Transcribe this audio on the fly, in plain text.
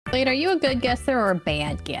Wait, are you a good guesser or a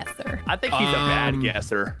bad guesser? I think he's a bad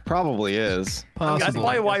guesser. Probably is. Possible. That's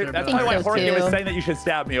probably why Jorge was saying that you should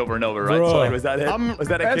stab me over and over, right? Bro. So like, was that it? Was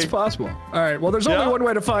that it? That's possible. All right. Well, there's only one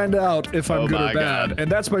way to find out if I'm good or bad,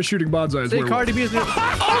 and that's by shooting bonsais. Say Cardi B is new.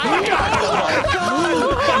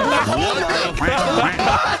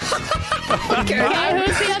 Okay,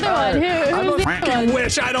 who's the other one? Who's the other one?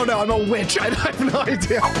 Witch. I don't know. I'm a witch. I have no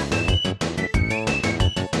idea.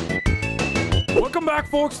 Welcome back,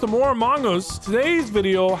 folks, to more Among Us. Today's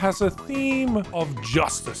video has a theme of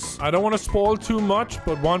justice. I don't want to spoil too much,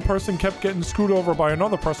 but one person kept getting screwed over by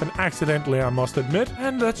another person accidentally, I must admit.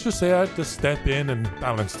 And let's just say I had to step in and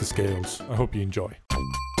balance the scales. I hope you enjoy.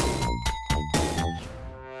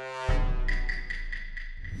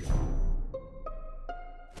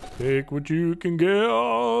 Take what you can get,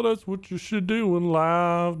 that's what you should do in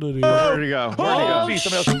life. Where'd he go?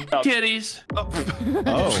 Kitties.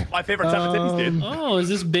 Oh. My favorite type of titties, dude. Oh, is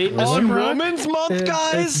this bait? On Women's Month,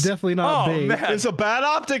 guys? It's definitely not bait. Man. It's a bad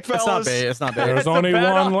optic, fellas. It's not bait. It's not bait. There's only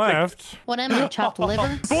one left. What am I, chopped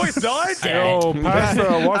liver? Boys died? Yo,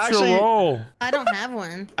 Pasta, what's your role? I don't have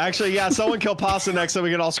one. Actually, yeah, someone kill Pasta next time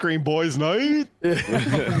we can all scream boys night. I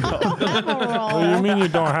don't have a roll. What do you mean you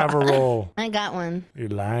don't have a role? I got one. You're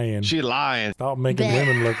lying. She lying. Stop making Bleh.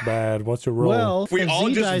 women look bad. What's your role? Well, If we all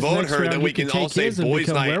just vote her, then we can all say boys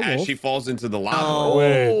night as she falls into the lava. Oh,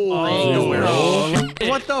 wait.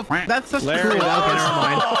 What the f? That's such Larry, cool. Okay, that never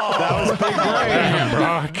mind. That was big brain. Damn,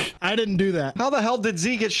 Brock. I didn't do that. How the hell did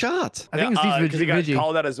Z get shot? I think Because it's he got Vigi.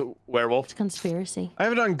 called out as a werewolf. Conspiracy. I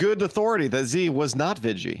have it on good authority that Z was not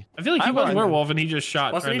Vigi. I feel like he was a werewolf and he just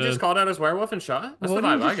shot. Wasn't he just called out as werewolf and shot? That's What the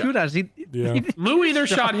did vibe you I shoot got. at? He Yeah. Lou either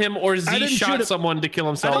shot him or I Z didn't shoot shot it. someone to kill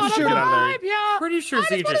himself. I didn't to shoot get out of there. Pretty sure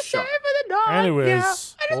Z just shot.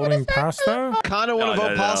 Anyways, voting Pasta? Kinda would have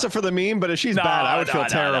voted Pasta for the meme, but if she's bad, I would feel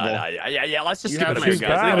terrible. Yeah, let's just skip it If here, she's guys.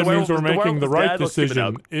 bad, it means we're The making the werewolf is right dead, let's keep it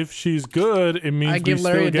decision. up. If she's good, it means I we give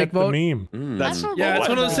Larry still a get dick the vote. meme. That's Yeah, it's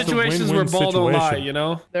one of those It's a situations where win-win ball don't lie, situation. you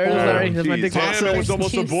know? There it is, Larry. Here's my dick. Damn, it was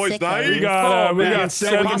almost a boys' night. We got man.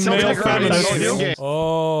 7 Pasta male take her out of the feminists. game.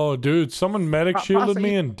 Oh, dude, someone medic shielded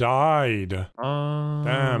me and died. Damn,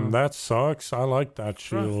 Damn, that sucks. I like that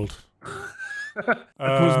shield. that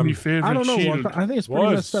was my favorite I don't know. shield. I think it's pretty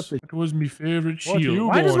messed up. That was my favorite What shield. you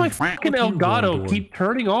Why does going- my fucking what you Elgato going keep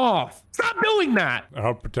turning off? Stop doing that!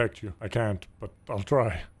 I'll protect you. I can't, but I'll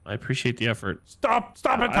try. I appreciate the effort. Stop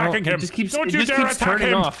attacking him. It just keeps, Don't it you just dare keeps attack turning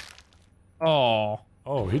him. off. Oh.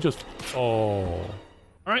 Oh, he just, oh. All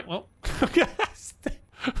right, well.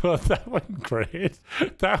 Well, that went great.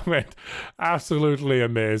 That went absolutely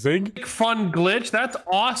amazing. Fun glitch. That's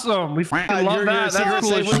awesome. We fucking love Your that. secret That's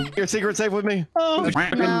safe cool. with, your secret safe with me? No. Guys.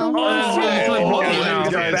 One of y'all What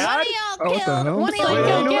the hell? kill. One of y'all You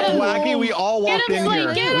kill. know Get what's him. wacky? We all walked Get him, in Slade,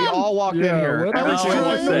 here. get We him. all walked in Yeah, here. what Every else? single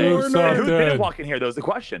one. What's up, Who dude? didn't walk in here, though, is the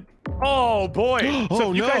question. Oh, boy. So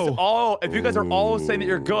Oh, if you guys no. if you guys are all saying that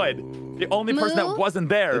you're good, the only person that Moo? wasn't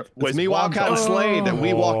there was It's me, Wildcat, and Slade, that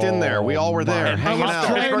we walked in there. We all were there, And hanging I was out.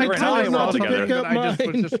 trying to tell him not to pick up I just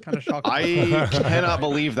was mine. just kind of shocked. I cannot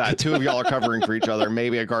believe that. Two of y'all are covering for each other.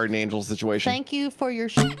 Maybe a guardian angel situation. Thank you for your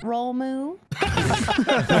roll move.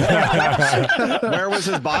 Where was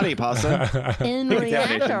his body, Pasta? In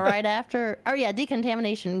reactor right after, oh yeah,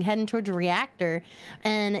 decontamination, heading towards the reactor.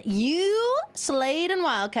 And you, Slade, and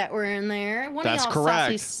Wildcat were in there. One That's of y'all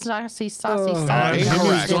correct. saucy.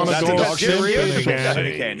 Incorrect. gonna That's go a dog shit shit.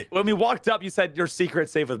 again. King. When we walked up, you said your secret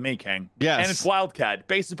safe with me, King. Yes. And it's Wildcat,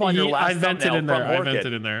 based upon your last I vented thumbnail in there. from I Orchid.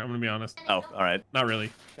 vented in there. I'm gonna be honest. Oh, all right. Not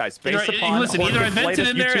really. Guys, based Either, upon listen, either I Orchid's vented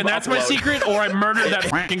in there latest and that's my YouTube secret, or I murdered that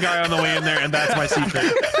fucking guy on the way in there and that's my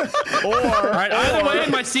secret. Or, All right, either way,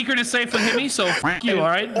 my secret is safe with Himmy, so fuck you, all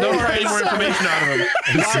right? Don't try any more information out of him.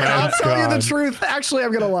 I'll tell you the God. truth. Actually,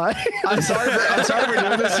 I'm gonna lie. I'm sorry for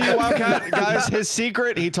doing this to you, Wildcat. Guys, his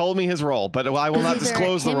secret, he told me his role, but I will not It's either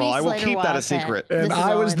disclose the Himmy, role. I will Slade, or keep that a Wildcat. secret. This And is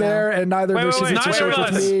I all was know. there, and neither Wait, of their wait, secrets neither are of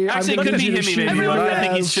safe with us. me. Actually, it I'm could gonna be give you Himmy, shit maybe, but I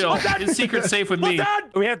think as- he's chill. His secret's safe with me.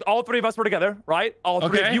 we had all three of us were together, right? All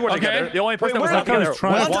three Okay, of you were okay. together. The only person that was where not I was together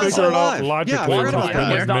trying to Wildcat's figure it out alive. logically. Yeah, and forget just about didn't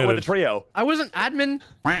that. was not with the admit it. trio. I wasn't admin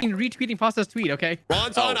retweeting Pasta's tweet, okay?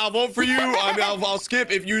 Wonton, I'll vote for you. I'll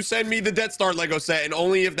skip if you send me the Death Star Lego set, and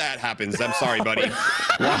only if that happens. I'm sorry, buddy.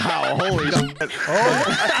 Wow, holy shit.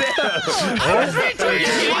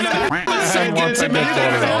 Someone It's a sent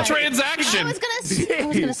that photo. full I transaction. was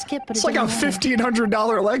gonna skip, but It's like a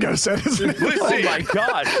 $1,500 Lego set, isn't it? Oh my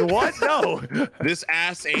gosh, what? No. This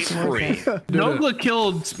ass ain't free. Nogla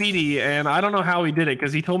killed Speedy, and I don't know how he did it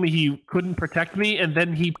because he told me he couldn't protect me, and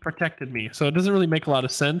then he protected me. So it doesn't really make a lot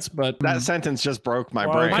of sense. But That sentence just broke my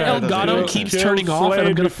Wildcat brain. My That doesn't Elgato make keeps sense. turning off, and I'm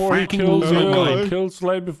Slade gonna before he fucking kills lose my you. mind. Kill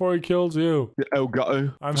Slade before he kills you. Elgato.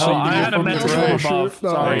 I'm So seeing I had a from the mental grave. above. No,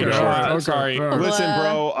 Sorry, okay, sorry, okay, sorry. all right. Listen,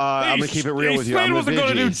 bro, I'm gonna keep it real with you. Slade I'm a wasn't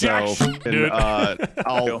gonna do Vigi, jack so shit, dude. I'll.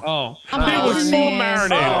 Oh, He was full oh,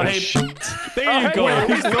 marinated. hey, There you go.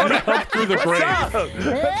 He's gonna help through the grave.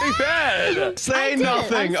 Too bad. Say did.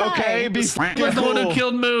 nothing, I'm okay? sorry. Be was the one who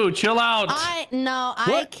killed Moo. Chill out.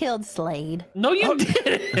 I killed Slade. No, you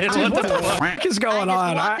didn't. What the fuck? What is going I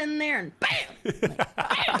on? just walked in there and bam.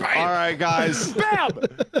 All right, guys. Bam!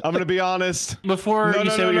 I'm gonna be honest. Before you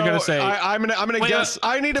say what you're gonna say. I'm gonna Wait, guess.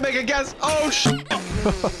 I need to make a guess. Oh shit!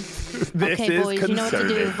 This Okay, is boys, you know what to do.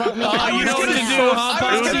 concerning. Vote me Oh, out. you know what to do, huh,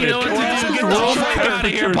 Pasta? You know what to do. Get the Room fuck out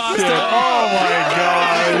of here, temperature Pasta. shit. Oh my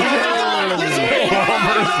god.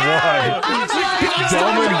 Bombers why?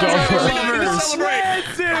 Dumb and Dumber. Celebrate,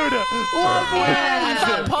 dude.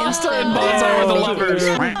 Yeah. Pasta and Bonsai are the lovers.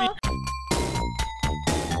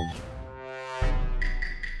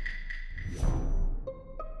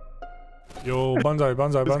 Yo, Banzai.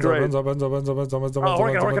 What's up, dude? What's up, dude?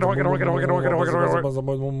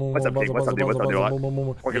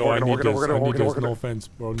 I need this. No offense,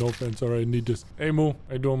 bro. No offense. All right, I need this. Hey, Moo.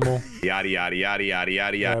 How you doing, Moo? Yada yada yada yada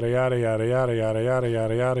yada yada. Yada yada yada yada yada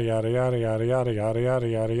yada yada yada yada yada yada yada yada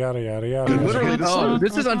yada yada yada yada. Literally, Oh,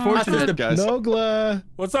 this is unfortunate. guys. Nogla,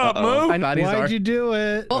 What's up, Moo? why'd you do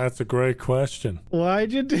it? That's a great question.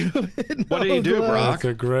 Why'd you do it? What did you do, Nogla? Brock? That's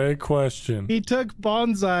a great question. He took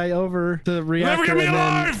Bonsai over to the Never reactor get me and then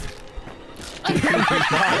alive!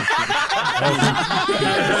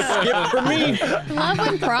 Skip for me. Love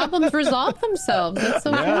when problems resolve themselves. That's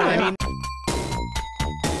so cool. I mean,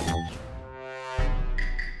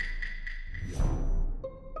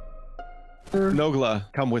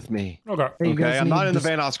 Nogla, come with me. Okay. Hey, you Okay, guys I'm not need in the this-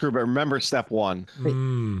 Van Os crew, but remember step one.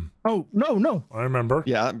 Oh, no. I remember.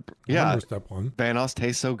 Yeah, Remember step one. Van Os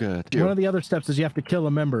tastes so good. One of the other steps is you have to kill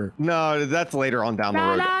a member. No, that's later on down the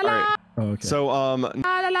road. All right. Oh, okay. So,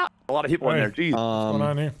 A lot of people in there. Jeez. What's going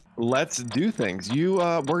on here? let's do things.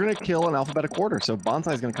 We're gonna kill an alphabetic order. So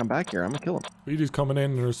Bonsai's gonna come back here. I'm gonna kill him. Speedy's coming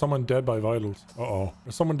in. There's someone dead by vitals. Uh-oh.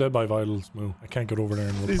 There's someone dead by vitals, Moo. I can't get over there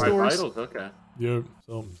and look. These By doors. vitals, okay. Yep.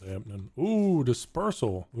 Something's happening. Ooh,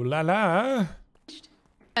 dispersal. Ooh la la.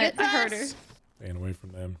 I heard her. Staying away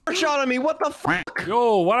from them. Shot at me. What the fuck?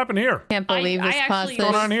 Yo, what happened here? Can't believe this What's pasta.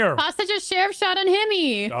 going on here? Pasta just sheriff shot on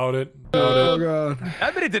Himmy. Doubt it. Oh Doubt it. god.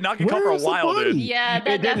 I bet it did not get caught for a while, dude. Yeah, that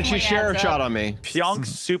It didn't. She sheriff shot on me. Pyong's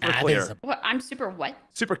super clear. What? I'm super what?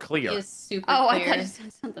 Super clear. Is super Oh, I clear. thought you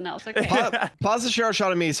said something else. Okay. Pause the sheriff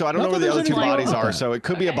shot at me, so I don't know where the other two bodies are. So it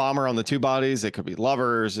could be a Okay. bomber on the two bodies. It could be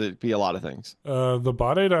lovers. It'd be a lot of things. The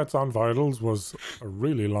body that's on vitals was a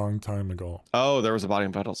really long time ago. Oh, there was a body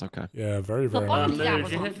in vitals. Okay. Yeah, very, very The long. body Did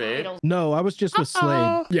was you on hit Fade? vitals. No, I was just with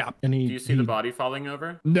Slade. Yeah. And he. Do you see the body falling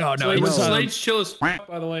over? No, Slade, it was Slade's chill as f,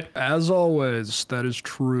 by the way. as always. That is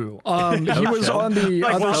true. He was on the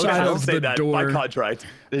Like, other well, side don't of say the that door. by contract.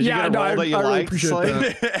 Did you Yeah, get a no, roll that you I really liked, appreciate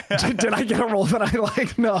Slade? that. Did I get a roll that I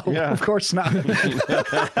like? No, Yeah. of course not. He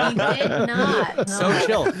did not. So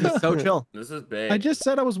chill. He's so chill. This is big. I just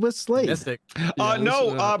said I was with Slade. Mystic.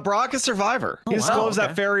 Brock is survivor. He wow, disclosed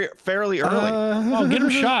that fairly early. Oh, get him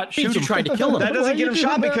shot. Shoot You him. tried to kill him. That Why doesn't you get him doing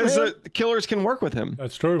shot that, because man? the killers can work with him.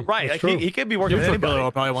 That's true. Right, That's like true. he could be working with Killer will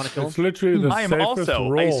anybody. probably want to kill him. It's literally the I am safest also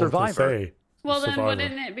a role to survivor. say. Well, then Survivor.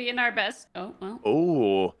 wouldn't it be in our best? Oh, well.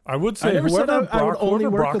 Ooh. I would I say never said whoever I would only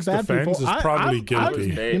whoever work with Brock's bad defends people. is probably I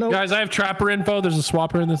guilty. Fade. You know, Guys, I have trapper info. There's a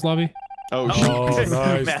swapper in this lobby. Oh, Oh, nice,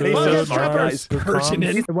 Man, dude. he's Nice. so sharp, Good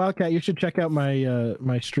comms. Wildcat, you should check out my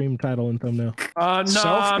my stream title and thumbnail. No, I'm not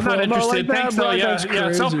Self-promo interested. like that, Thanks, though. Brock, Yeah, that's yeah.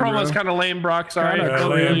 crazy, Self promo is bro. kind of lame, Brock. Sorry. Kinda Yeah,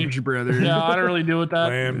 Don't lame. really- cringe, brother. Yeah, I don't really do with that.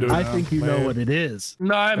 Lamb, dude. I think you know Lamb. what it is.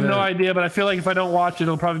 No, I have no idea, but I feel like if I don't watch it,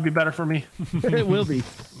 it'll probably be better for me. It will be.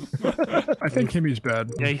 I think Himmy's bad.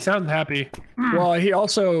 Yeah, he sounds happy. Well, he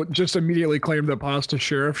also just immediately claimed that Pasta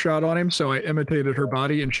sheriff shot on him, so I imitated her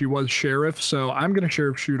body, and she was sheriff. So I'm gonna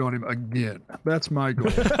sheriff shoot on him again. That's my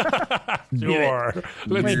goal. Sure. Let's Wait,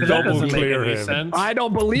 but that double doesn't make clear any him. sense. I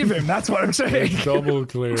don't believe him. That's what I'm saying. Double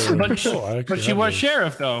clear. But she, Oh, I actually but she have was this.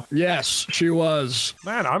 sheriff, though. Yes, she was.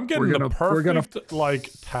 Man, I'm getting We're the gonna- we're perfect gonna- like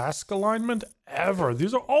task alignment ever.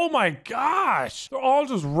 These are, oh my gosh, they're all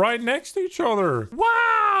just right next to each other.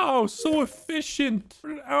 Wow, so efficient.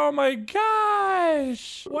 Oh my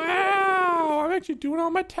gosh. Wow, I'm actually doing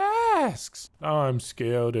all my tasks. Now I'm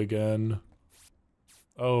scared again.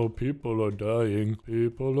 Oh, people are dying.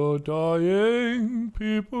 People are dying.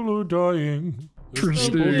 People are dying. There's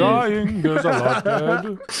people Interesting. dying. There's a lot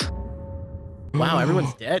dead. Wow,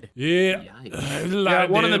 everyone's dead. Yeah. Yeah,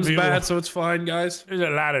 one of them's bad, so it's fine, guys. There's a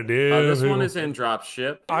lot of dead This one people. is in drop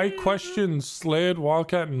ship. I question Slade,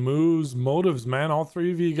 Wildcat, and Moo's motives, man. All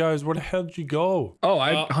three of you guys, where the hell did you go? Oh,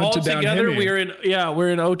 I hunted down together, Hemi. we're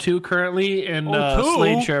in O2 currently, and O2?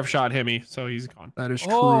 Slade Sheriff shot Hemi, so he's gone. That is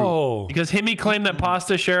true. Oh. Because Hemi claimed that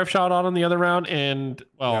Pasta Sheriff shot on the other round, and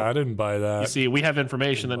well, Yeah, I didn't buy that. you see, we have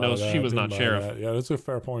information that knows she was not Sheriff. That. Yeah, that's a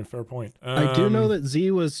fair point. Fair point. I do know that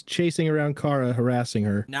Z was chasing around Kara, harassing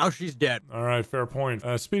her. Now she's dead. All right, fair point.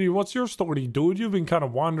 Speedy, what's your story, dude? You've been kind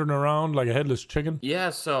of wandering around like a headless chicken. Yeah,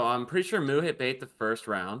 so I'm pretty sure Moo hit bait the first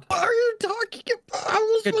round. What are you talking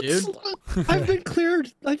about? I've been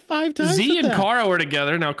cleared like 5 times. Z with and that. Kara were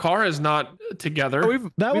together. Now Kara's not together.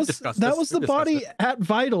 That was the body at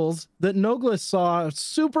Vitals that Nogla saw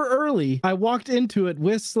super early. I walked into it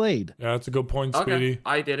with Slade. Yeah, that's a good point, Okay, Speedy.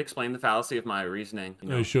 I did explain the fallacy of my reasoning.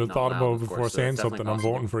 You should have not thought now, about it of before course, so saying it's something. definitely I'm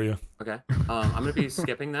possible. voting for you. Okay, I'm gonna be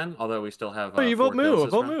skipping then, although we still have. Oh, you vote 4 Moo. kills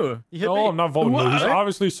this Vote round. Moo. No, I'm not voting. What? He's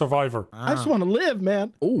obviously a survivor. I just want to live,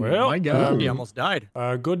 man. Oh Well, my god. He almost died.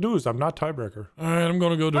 Good news. I'm not tiebreaker. All right, I'm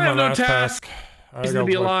gonna go do I my have no last task. task. He's I gonna got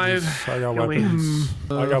be weapons. alive. I got Kill me. weapons.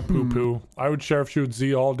 I got poo poo. I would sheriff shoot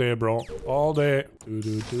Z all day, bro. All day. Do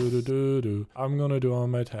do do do do do. I'm gonna do all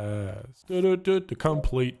my tasks. Do do do do.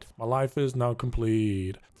 Complete. My life is now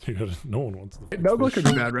complete. No one wants to. Nogla could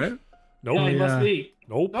be bad, right? Nope. Oh, he must be.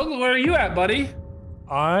 Nope. Nogla, where are you at, buddy?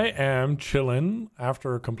 I am chilling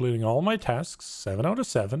after completing all my tasks. 7 out of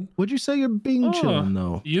 7. Would you say you're being chillin'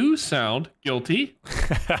 though? You sound guilty.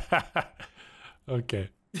 Okay.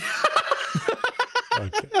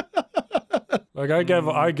 Okay. Like I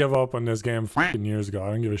gave up on this game fucking years ago.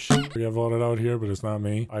 I don't give a shit. I get voted out here, but it's not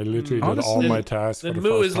me. I literally did all my tasks for then the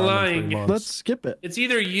Moo first is time lying. in 3 months. Let's skip it. It's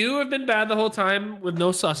either you have been bad the whole time with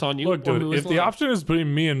no sus on you. Look, or dude, Moo is if the lying. option is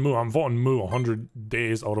between me and Moo, I'm voting Moo 100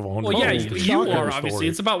 days out of 100. Well, yeah, days. you End of are obviously. story.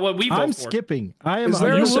 It's about what we vote I'm for. skipping. I am. Is there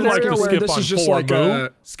You a would like scenario to where skip this on is just 4, like Moo? a...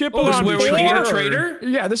 Skip Oh, on where we 4. can get a traitor?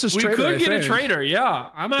 Yeah, this is We traitor, could I get a think. traitor. Yeah,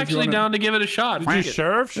 I'm actually wanna- down to give it a shot. Did you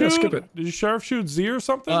sheriff shoot? Yeah, skip it. Did you sheriff shoot Z or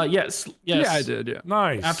something? Yes. Yeah, I did, yeah.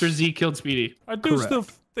 Nice. After Z killed Speedy. I do still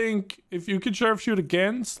think if you could sheriff shoot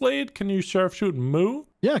again, Slade, can you sheriff shoot Moo?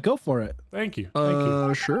 Yeah, go for it. Thank you. Thank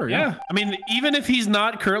you. Sure, Yeah. I mean, even if he's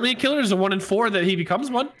not currently a killer, there's a 1 in 4 that he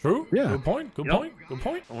becomes one. True. Yeah. Good point. Good Yep. point. Good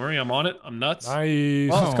point. Don't worry, I'm on it. I'm nuts.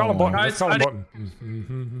 Nice. Let's call a button. Let's Guys, call a I button.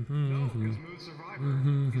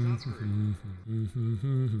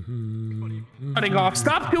 Cutting off.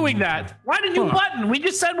 Stop doing that. Why did you button? We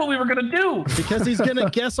just said what we were gonna do. Because he's gonna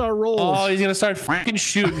guess our rolls. Oh, he's gonna start fucking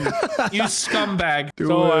shooting. You scumbag.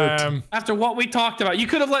 After what we talked about, you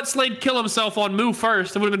could have let Slade kill himself on Moo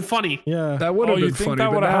first. It would have been funny. Yeah. That would have you been think funny, that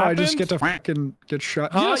but would've now I just happened? get to fucking get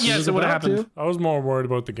shot. Huh? Yes, it would have happened. I was more worried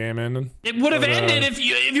about the game ending. It would have But, ended if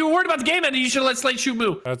you were worried about the game ending. You should have let Slade shoot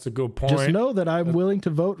Moo. That's a good point. Just know that I'm willing to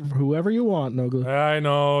vote for whoever you want, Nogla. I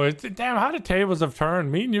know. Damn, how the tables have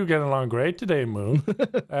turned. Me and you getting along great today, Moo.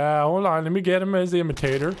 Hold on. Let me get him as the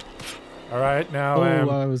imitator. All right.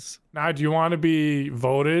 Now, now, do you want to be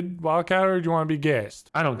voted, Wildcat, or do you want to be guessed?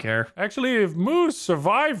 I don't care. Actually, if Moo's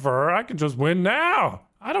survivor, I can just win now.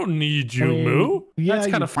 I don't need you, Moo. Yeah, That's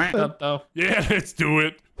kind of fucked up, though. Yeah, let's do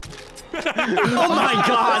it. Oh my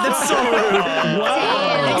god, that's so rude.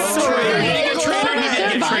 Wow.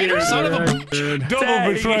 Traitor, son of a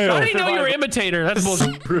Double betrayal. I didn't know you were imitator. That's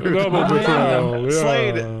bullshit. Double betrayal. Yeah.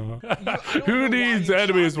 Slade. Who needs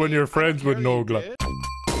enemies when you're friends with Nogla?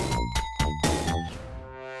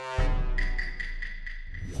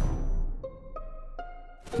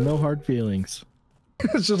 No hard feelings.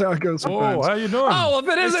 It's just how it goes sometimes. Oh, how you doing? Oh, if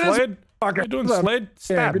it is, it is. Slade. How you doing, Slade?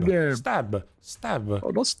 Stab. good game. Stab. Stab.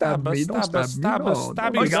 Oh, don't stab me. Don't stab me. Stab. No,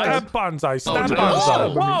 Stab. no, Stab. Banzai. Stab. no. Banzai.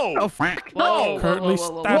 Whoa! Oh, fuck. Whoa, Currently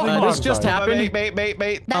stabbing This just Banzai. happened.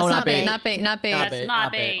 Bait. That's Oh, not not bait. bait. Not bait. Not bait. That's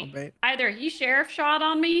not bait. Either he sheriff shot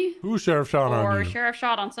on me, Who sheriff shot on or you? sheriff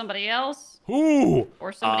shot on somebody else, Who?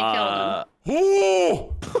 or somebody killed him.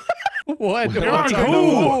 Who? What? You're on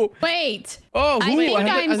who? Wait. Oh, I think I'm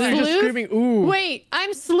I think you're just Sleuth. screaming, ooh. Wait,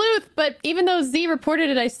 I'm Sleuth, but even though Z reported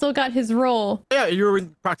it, I still got his role. Yeah, you were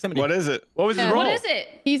in proximity. What is it? What was his Yeah. role? What is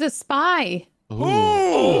it? He's a spy.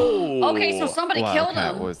 Who? Okay, so somebody killed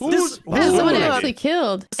him. Yeah, someone actually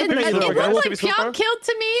killed. It Somebody killed him. looked What like was he Pionk killed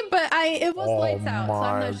to me, but it was Oh lights out, so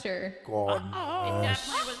I'm my not sure. God.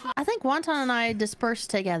 I think Wonton and I dispersed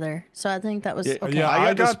together, so I think that was okay. Yeah,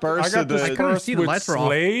 I got dispersed I at got the- I couldn't dispersed see the with lights were off.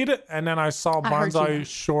 Slade, and then I saw I heard Banzai you.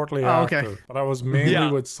 shortly Oh, after. okay. But I was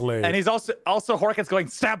mainly with Slade. And he's also Horkins going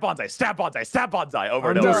stab Banzai, stab Banzai, stab Banzai over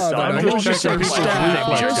and I'm over. just- So I'm I'm just just checking checking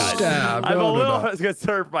people's reflexes. Just stab. I'm a No, little no, no.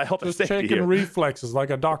 concerned for my health and Just safety checking here. reflexes like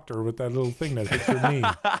a doctor with that little thing that hits your knee.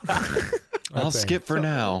 I'll skip for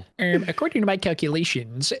now. According to my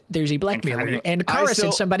calculations, there's a blackmailer and Kara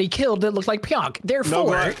and somebody killed that looked like Pionk.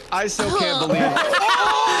 Therefore, I still can't believe it.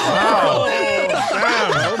 Wow. Damn.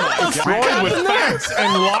 Destroyed with facts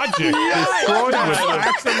and logic. Destroyed with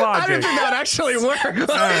facts and logic. I didn't think that actually worked.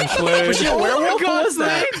 Was she a werewolf? What was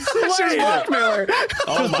that? She's blackmailer.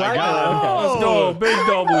 Oh my god. Let's go. Big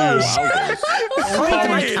W.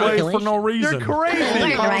 Slave for no reason. You're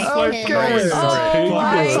crazy.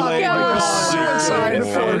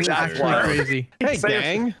 Crazy. Hey,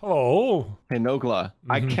 gang. Oh. Hey, Nogla.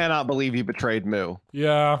 I cannot believe you betrayed Moo.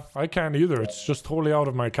 Yeah, I can't either. It's just totally out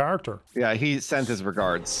of my character. Yeah, he sent his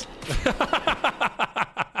regards.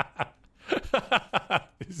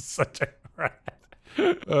 He's such a rat.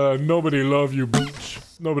 Nobody love you, bitch.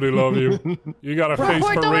 Nobody love you. You got a face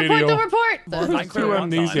for radio. Don't report. There's 2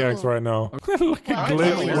 amnesiacs right now. Look at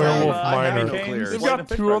Glitch Werewolf Miner. You've got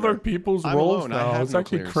 2 other people's roles now. It's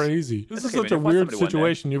actually crazy. This is such a weird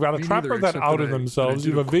situation. You've got a trapper that outed themselves.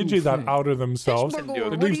 You have a Vigi that outed themselves. It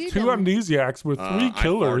leaves 2 amnesiacs with 3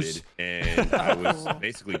 killers. And I was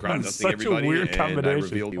basically proud Such everybody. Such a weird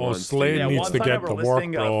combination. Oh, Slade needs to get to work,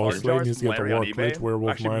 bro. Slade needs to get to work. Glitch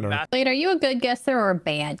Werewolf Miner. Slade, are you a good guesser or a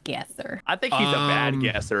bad guesser? I think he's a bad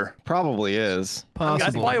guesser. Probably is. Possible.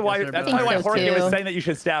 That's probably why Jorge was saying that you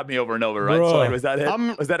should stab me over and over, right? Bro. So was that it?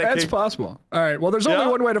 Was that it? That's possible. All right. Well, there's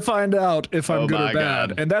only one way to find out if I'm good or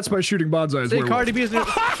bad, and that's by shooting bonsais. Say Cardi B is. Oh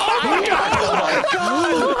my god!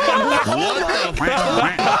 What the fuck?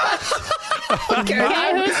 Okay,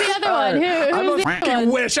 who's the other one? Who's the other one?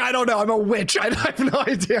 Witch. I don't know. I'm a witch. I have no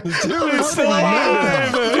idea. He's still alive. He's still alive.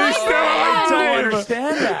 I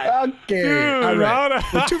understand that. Okay. All right.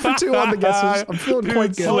 We're 2 for 2 on the guesses. I'm feeling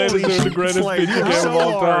quite good. Slade is doing the greatest video game of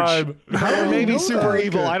all time. Maybe super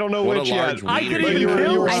evil. I don't know which yet. I didn't even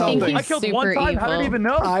kill. I think he's I killed super 1 time. evil. How did I even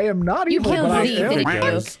know? I am not evil. You killed Z, didn't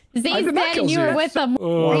you? Z's dead and you were with him.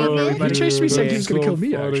 You chased me, said he was going to kill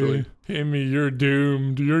me, funny. actually. Himmy, you're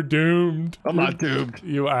doomed. You're doomed. I'm not doomed.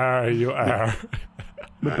 You are. You are.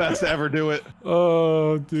 The best to ever do it.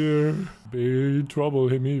 Oh, dear. Big trouble,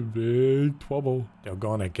 Himmy. Big trouble. They're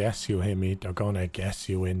gonna guess you, Himmy. They're gonna guess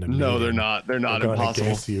you in the No, they're not. They're not impossible.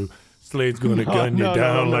 Guess you. Slade's gonna gun you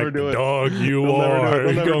down like the dog you are.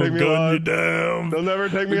 He's gonna gun you down. They'll never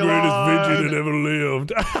take me the alive. greatest Vigi that ever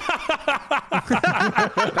lived.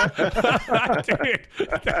 Dude,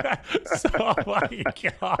 oh my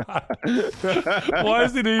god. Why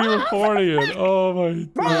isn't he reporting it? Oh my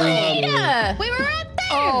god. We were right there.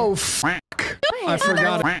 Oh, fuck. I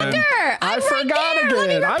forgot again. I forgot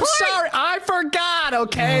again. I'm sorry. I forgot.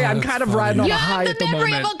 Okay, I'm kind of riding on a high at the moment.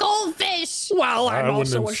 You have the memory of a goldfish. Well, I'm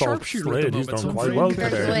also a sharpshooter at the He's moment. done quite well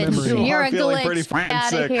today. You're a glitch.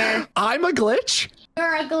 Out of here. I'm a glitch?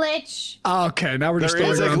 You're a glitch. Okay, now we're just There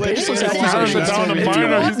is going a around. glitch. Baseless There's a accusations. down If to you minor.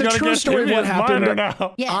 want He's the gonna true get story of Himmy what as minor happened,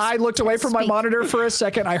 now. Yes. I looked away from my monitor for a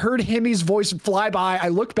second. I heard Himmy's voice fly by. I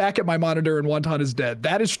looked back at my monitor and Wonton is dead.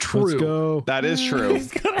 That is true. Let's go. That is true.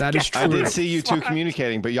 That is true. I did see you 2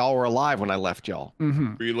 communicating, but y'all were alive when I left y'all.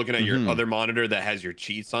 Were you looking at your other monitor that has your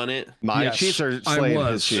cheats on it? My Yes, cheats are I Slade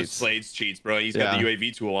was. his cheats. Slade's cheats, bro. He's got the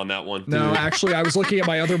UAV tool on that one. No, actually, I was looking at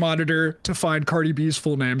my other monitor to find Cardi B's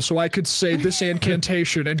full name so I could say this incantation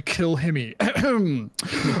and kill Himmy.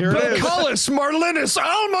 Here it is. Belcalis Marlinus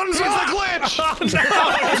Almonds is the glitch!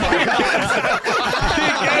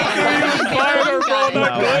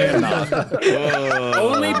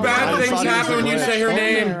 Only bad things happen when you say her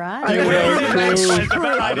name.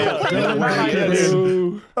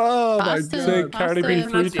 Oh my Austin, god. Say Cardi B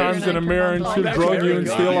 3 times in a mirror and she'll drug you and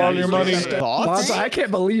steal all your money. Thoughts? I can't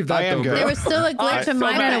believe that. I am though, good. There was still a glitch in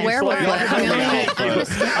mine and a werewolf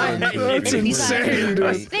glitch. That's insane,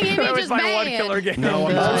 dude. That was my 1 killer game. No,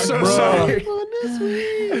 I'm so sorry.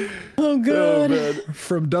 Oh god.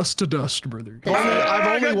 From dust to dust, brother.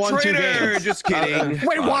 I've only won 2 games. Just kidding.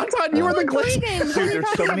 Wait, Wonton, you were the glitch. Dude, there's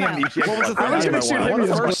so many amnesia. What was the I was third gonna game shoot I him won? in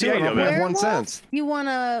The his first game I won 1 cent. You want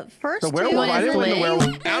to first The werewolf? I didn't win the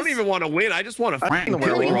werewolf. I don't even want to win. I just want to I fucking think the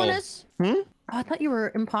kill werewolf. you. Oh, I thought you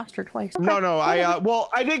were imposter twice. No, well,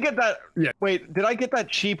 I did get that. Yeah. Wait, did I get that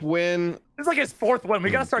cheap win? This is like his 4th win. We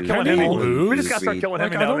gotta start Can killing he him. lose? We just gotta start killing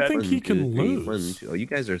him I now, don't man. think he can lose. Oh, you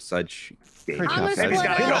guys are such.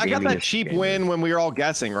 I got that cheap win when we were all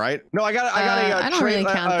guessing, right? No, I got a I don't really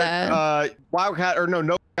count that. Wildcat or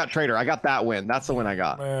no got trader. I got that win. That's the win I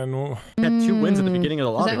got. Man, Oh, well, Mm. Had 2 wins at the beginning of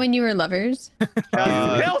the Is lobby. that when you were lovers?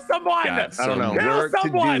 Kill someone! I don't know. Kill Work to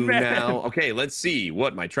someone, do man! now. Okay, let's see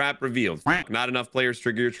what my trap revealed. Not enough players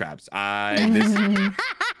trigger your traps. Larry,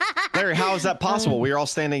 how is that possible? We are all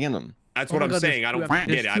standing in them. That's what I'm saying. I don't get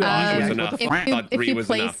it. I thought it was enough. I thought If 3 you was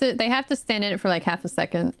place enough. it, they have to stand in it for like half a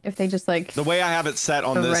second. If they just like The way I have it set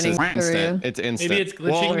on this is instant. It's instant. Maybe it's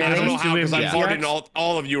glitching. Well, I don't know how because I Yeah. voted and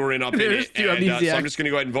all of you were in up in it. Two And, so amnesiacs. I'm just going to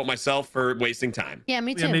go ahead and vote myself for wasting time. Yeah,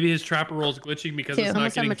 me too. Yeah, maybe his trapper roll's glitching because Too. it's I'm not gonna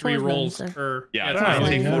send getting my 3 tours rolls then, so. per. Yeah, it's I fine.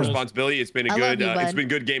 take full Yeah. responsibility. It's been a I love good you, it's bud. been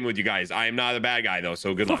good game with you guys. I am not a bad guy though,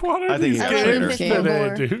 so good luck. What are I think these he's games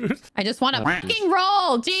better. today, dude? I just want a fucking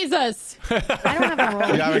roll. Jesus. I don't have a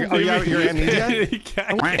roll. You have your amnesia? He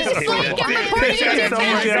can't Slade, get get reported to it. death. The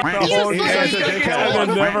whole You game. Slade.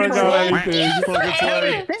 And never got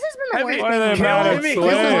anything. This has been the worst Why are they game. mad at This is the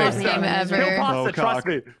Slade? worst game ever. Kill pasta, trust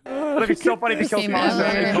me. It'd be so funny if he kills Game pasta.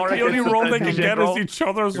 over. and Cora The only gets roll they the can shit get roll. is each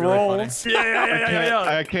other's Really funny. rolls. Yeah.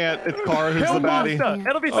 I can't. It's Car who's Kill the baddie. pasta.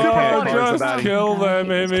 It'll be super Oh, funny. Car's the Just baddie. kill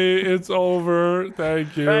them, Amy. It's over.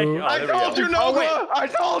 Thank you. Thank you. I There we told go. you, Oh, wait. Nogla! I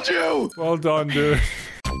told you! Well done, dude.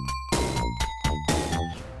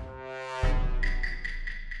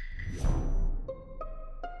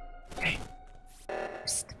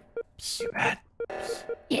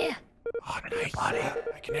 Yeah. Oh, nice. Buddy.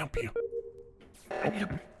 I can help you.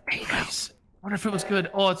 Nice. Wonder if it was good.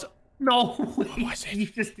 Oh, it's no. was it? You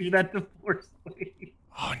just do that to force me.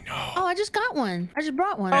 Oh, no. Oh, I just got one. I just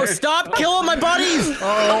brought one. Oh, stop killing my buddies!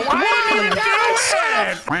 Oh, why did you do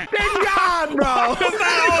it? Been gone, bro. Does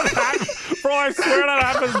that all happen? Bro, I swear that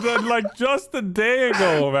happened like just a day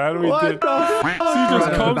ago, man. We did. He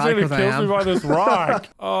just comes in and kills me by this rock.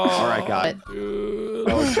 Oh, All right, got it. dude.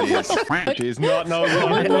 Oh, jeez. Jeez, no.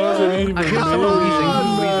 It wasn't even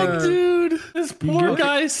me. Dude, this poor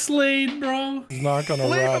guy Slade, bro. He's not gonna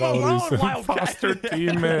rat out his imposter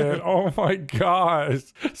teammate. Oh my gosh.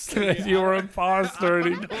 Slade, you were imposter.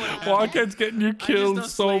 And Wildcat's getting you killed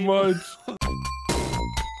so much.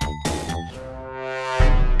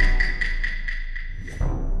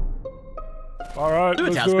 All right,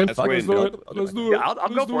 let's do it. Let's do it. Let's do it. Yeah, I'll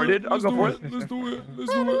go for it, dude. I'll go for it. Let's do it.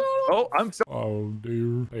 Let's do it. Oh, I'm so. Oh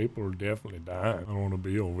dear, people are definitely dying. I don't want to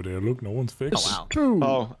be over there. Look, no one's fixed. Oh, it.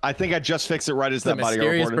 wow. Oh, I think I just fixed it right as that body got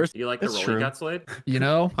mysterious reported. person. You like the It's roll true. you got, Slade? You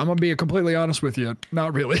know, I'm gonna be completely honest with you.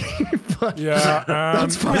 Not really. But Yeah,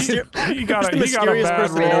 That's fine. he got a mysterious bad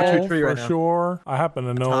person in O2 roll tree for right now. sure. I happen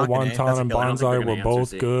to know Talking, eh? Wonton That's a and killer. I don't think Bonsai they're were gonna both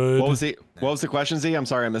answer, Z. good. What was the question, Z? I'm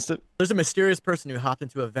sorry, I missed it. There's a mysterious person who hopped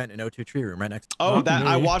into a vent in O2 tree room right next to Oh, Not that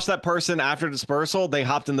I me. watched that person after dispersal. They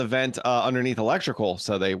hopped in the vent underneath electrical,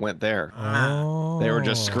 so they went there. Oh. They were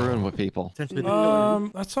just screwing with people. potentially the killer.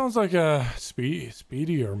 That sounds like a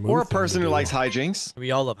speedy or Or a person who likes hijinks.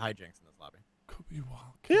 We all love hijinks in this lobby. Could be Wildcat.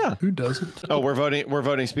 Yeah. who doesn't? Oh, we're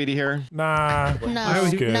voting Speedy here. Nah. No,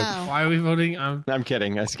 Skip. no. Why are we voting? I'm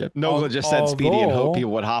kidding. I skipped. Nogla just said Speedy and hope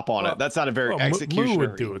people would hop on it. That's not a very Well, Moo executionary.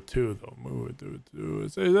 would do it too, though. Moo would do it too.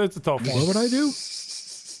 It's a tough one. What would I do?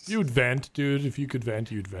 You'd vent, dude. If you could vent,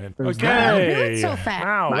 you'd vent. There's Okay. that. So fast.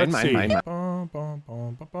 Now, let's see. Mine. Bum, bum,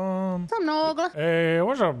 bum, bum, bum. What's up, Nogla? Hey,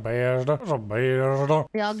 what's up, Bears? What's up, Bears?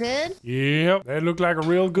 Y'all good? Yep, that looked like a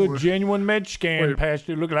real good, genuine med scan,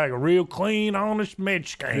 Pastor. Look like a real clean, honest med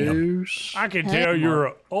scan. Yes. I can tell you're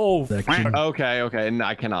a Section. Okay. And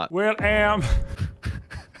I cannot. well,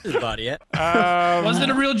 His body yet? Was it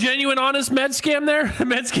a real, genuine, honest med scam there?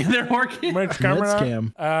 Med scam they're working? med Med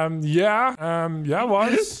scam. scam. Yeah, it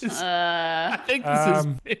was. I think this is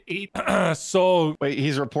fate. So, Wait,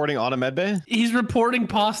 he's reporting on a med bay? He's reporting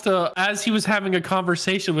Pasta as he was having a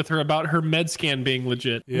conversation with her about her med scan being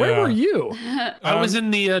legit. yeah. Where were you? I was in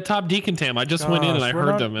the top decontam. I just went in and I Gosh, we're heard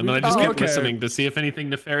not- them, and then I we- just Oh, kept okay. listening to see if anything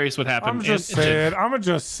nefarious would happen. I'm just And it saying. I'm gonna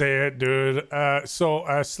just say it, dude. So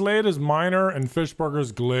Slade is minor and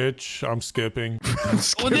Fishburger's glitch. I'm skipping.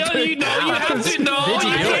 Well, no, you know, you have to know. You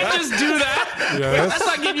can't just do that. Yes. That's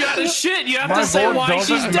not getting you out of shit. You have My to say vote why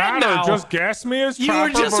doesn't she's dead matter. now. Just guess me as You were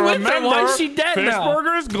Trapper, just but with her. remember, Why is she dead now?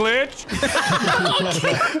 Fishburger's glitch.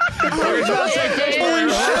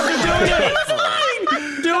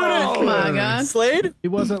 Oh my god. Slade? He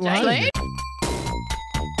wasn't lying. Slade?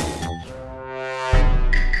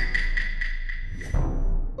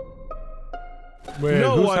 Wait,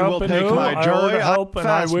 No who's one will helping take who? my I joy. ordered help I'm and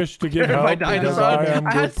I fast. wish to give My help dinosaur. because I am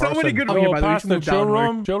I good had so many person. good- Yo, Okay, by the way, past we the should chill move down,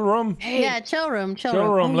 room. Chill room. Yeah, chill room. Chill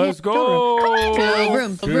room. Oh, yeah, Let's chill room. go. Chill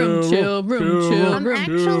room, chill room, chill I'm room.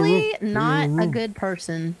 actually not a good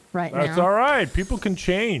person right That's now. all right. People can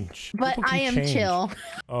change. But People can I am change. chill.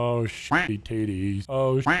 Oh, shitty titties.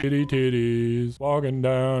 Oh, shitty titties. Walking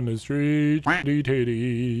down the street. Shitty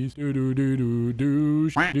titties. Do do do do do.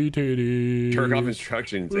 Shitty titties. Turn off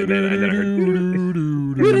instructions and then I heard.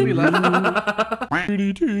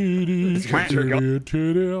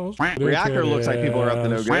 Reactor looks like people are up to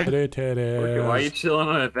no good. Why are you chilling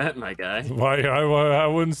on a vent, my guy? Why I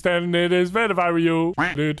wouldn't stand in his bed if I were you.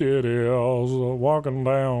 Walking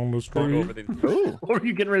down the street. What are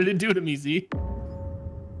you getting ready to do to me, Z?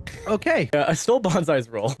 Okay. I stole Bonsai's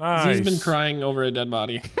roll. Nice. Z's been crying over a dead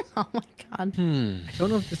body. Oh my god. I don't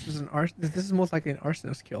know if this was an arson. This is most likely an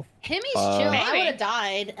arsonist kill. Himmy's chill. I would have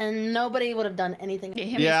died, and nobody would have done anything.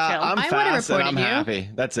 Yeah, I'm fast and I'm happy.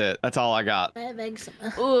 That's it. That's all I got.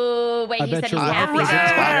 Ooh, wait, he said he's happy.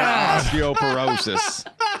 I got osteoporosis.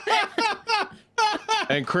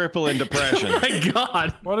 And crippling depression. Oh my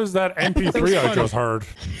god. What is that MP3 I just heard?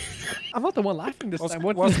 I'm not the one laughing this time.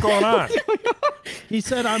 What's going on? He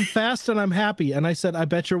said, I'm fast and I'm happy. And I said, I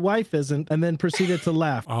bet your wife isn't. And then proceeded to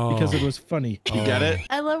laugh because it was funny. You get it?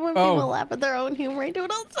 I love when people laugh at their own humor. I do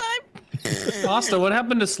it all the time. Asta, what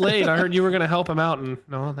happened to Slade? I heard you were gonna help him out, and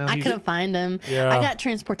no, I couldn't find him. Yeah. I got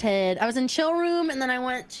transported. I was in chill room, and then I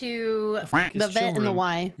went to the vet in the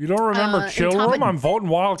Y. You don't remember chill room? I'm voting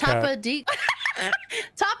Wildcat.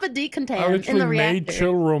 Top of decontam I in the literally reactor. made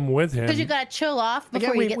chill room with him. Because you gotta chill off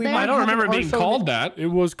before you get there. I don't remember it being called that. It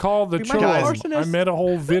was called the chill room. I made a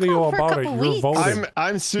whole video about it. You're voting.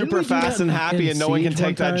 I'm super fast and happy, and no one can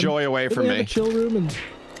take that joy away from me. Chill room and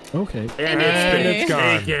okay. And it's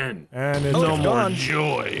gone. And it's no more gone.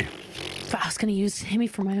 joy. I was gonna use Hemi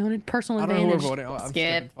for my own personal I don't know who advantage. we're voting.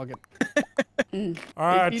 Skip. Fuck it. All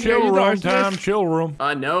right, You chill know, room you're the time. Chill room.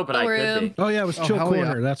 No, but I could be. Oh yeah, it was chill hell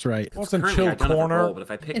corner. yeah. That's right. Wasn't Currently, chill I've done it for corner. roll, but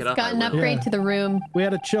if I pick It's it up, got an I will. upgrade to the room. We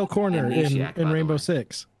had a chill corner Amnesiac, by in the Rainbow way.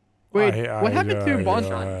 Six. Wait, what happened to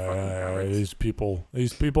Bonsai?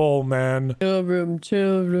 These people, man. Chill room,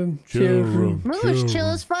 chill room, Chill room. Moo's chill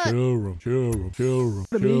as fuck. Chill room. Chill room. Chill room.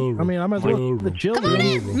 Chill room. I mean, I might as well the chill Come on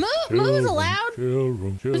in. room. Moo's allowed. Chill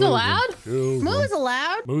room. Who's allowed? Moo's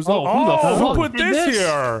allowed. Moo's Oh, who the who fuck put did this this?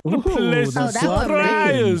 here? The Ooh, place the is that one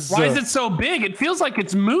surprise. Why is it so big? It feels like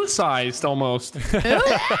it's moose-sized almost.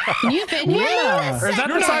 Can you fit here? Yeah. Or is that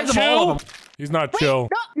You're the size not of all of chill. them? He's not chill.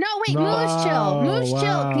 No, wait, Moo's chill. Moo's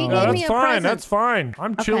chill. He wow. gave me That's a fine. present. That's fine.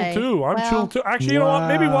 I'm chill Okay, too. I'm chill well- too. Actually, you know what?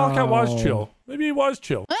 Maybe Wildcat was Wow. chill. Maybe he was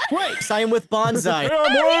chill. Sign with Bonsai.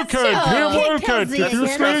 Yeah, Wildcat. chill. Yeah, Wildcat. Kick If you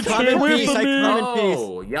Kelsey stay in. stay Come in with peace, I me. come in peace.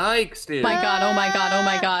 Oh, yikes, dude. Oh my god, oh my god, oh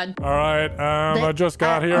my god. All right. I just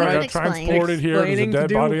got here. All I right, got explain. transported here. There's a Explaining to dead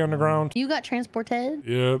do- body on the ground. You got transported?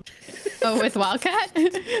 Yep. Oh, with Wildcat?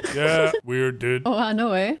 Yeah. Weird, dude. Oh, wow,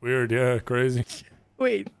 no way. Weird. Yeah. Crazy.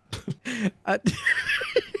 Wait.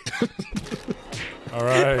 All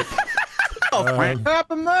right. What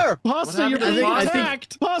happened there? Pasta, you're being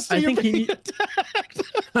attacked. Pasta, you're being attacked.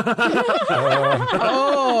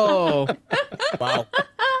 Oh. Wow.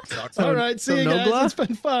 All right, see you guys. Nogla? It's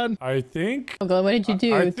been fun. I think. Nogla, what did you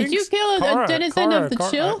do? Did think you kill a Cara- denizen of the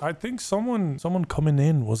Cara- chill? I think someone coming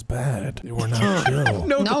in was bad. They were not chill.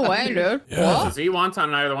 No way, dude. Yeah. Z, Wonton,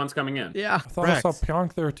 and I are the ones coming in. Yeah. I thought I saw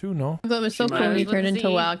Pionk there too. No. That was so She cool might when you have turned into Z.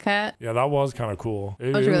 Wildcat. Yeah, that was kind of cool.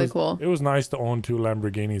 It was really cool. It was nice to own 2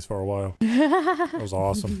 Lamborghinis for a while. That was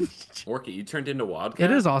awesome. Orky, you turned into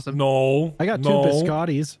Wildcat? It is awesome. No. I got 2 no.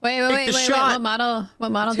 biscottis. Wait.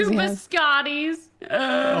 What model does Two he have? biscottis.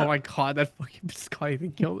 Oh my god, that fucking biscotti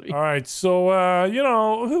thing killed me. All right, so you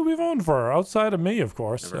know who we voting for outside of me, of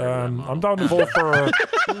course. I'm down to vote for.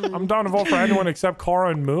 I'm down to vote for anyone except Cara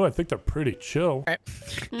and Moo. I think they're pretty chill.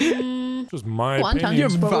 Just my Wonton. opinion.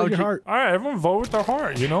 Vote with your heart. All right, everyone vote with their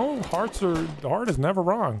heart. You know, the heart is never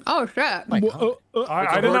wrong. Oh, shit. I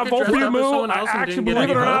did not vote for you, Moo. I actually,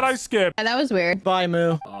 believe it or not, I skipped. Yeah, that was weird. Bye,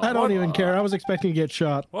 Moo. I don't even care. I was expecting to get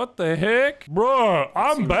shot. What the heck, bro?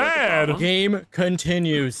 I'm seems like a bad. problem. Game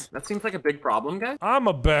continues. That seems like a big problem, guys. I'm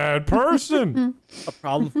a bad person. A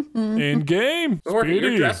problem. In game. Orky, you're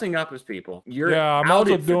Speedy. dressing up as people. You're Yeah, I'm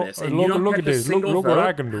also outed for doing. this, and you don't Look catch at a this. Look single what I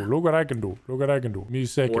vote. can do. Look what I can do. Look what I can do. Me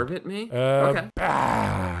second. Orbit me? Okay. Okay.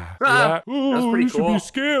 Yeah. That's Ooh, pretty you should cool. be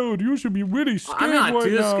scared. You should be really scared. I'm not right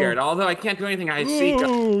too now. scared, although I can't do anything I see.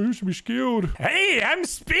 Oh, you should be scared. Hey, I'm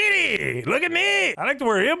Speedy. Look at me. I like to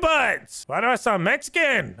wear earbuds. Why do I sound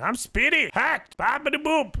Mexican? I'm Speedy. Hacked. Bobbity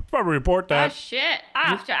boop. Probably report Oh, that. shit.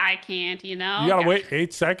 I can't, you know. You gotta wait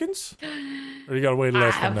 8 seconds? Or you gotta wait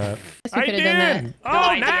less than that? Guess we I could've done that. did. No Oh,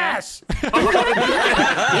 idea. nice.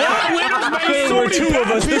 There were 2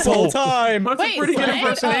 of us this whole time. That's a pretty good Slade?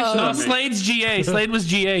 impersonation Oh. of me. Slade's GA. Slade was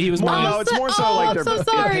GA. He was Well, mine. no, it's more so like I'm they're so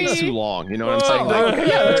sorry. it takes too long. You know what I'm saying? Oh, Like,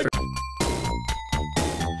 yeah.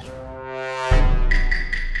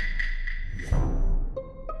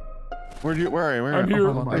 where are you? I'm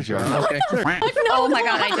here. Where's you? Okay. Oh my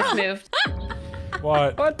god, I just moved.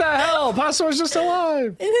 What? What the hell? Pastor's just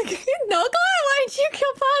alive. Nogla, why'd did you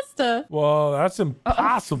kill Pasta? Well, that's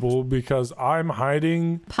impossible because I'm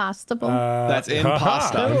hiding. Possible. That's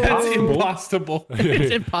impossible. That's impossible.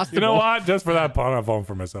 It's impossible. You know what? Just for that pun, I vote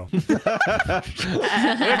for myself.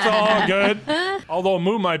 It's all good. Although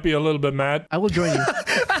Moo might be a little bit mad. I will join you.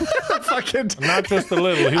 Fucking. Not just a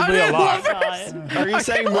little. He'll be a lot. Are you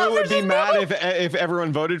saying Moo would be mad if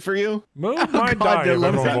everyone voted for you? Moo might die if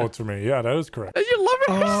everyone votes for me. Yeah, that is correct. You love it.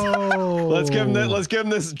 Oh. Let's give him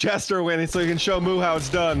this jester win so he can show Moo how it's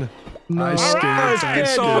done. Nice. All right,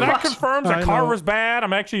 so that I confirms that know. Carver's bad.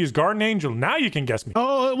 I'm actually his guardian angel. Now you can guess me.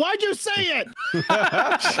 Oh, why'd you say it? It's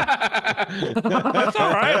all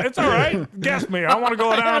right. It's all right. Guess me. I want to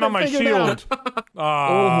go down on my shield.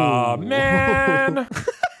 Ah, man.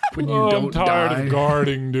 When you I'm don't tired die. of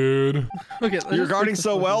guarding, dude. Okay, You're guarding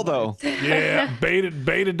so well, though. Yeah,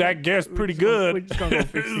 baited that guess pretty We're good. just gonna go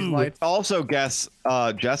fix these lights. Also guess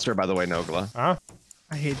Jester, by the way, Nogla. Huh?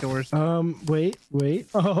 I hate doors. Wait.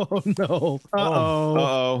 Oh no. Uh-oh.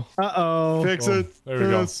 Uh-oh. Uh-oh. Fix it. There we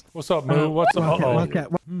go. What's up, Moo? What's up? Uh-oh. Wildcat.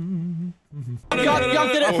 Y'all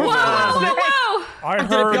did it for Whoa! I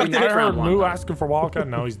heard round one, Moo though. asking for Wildcat.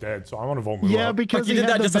 Now he's dead, so I want to vote Moo Yeah, up. because You he did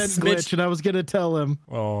had that the just a vent smidge. glitch, and I was gonna tell him.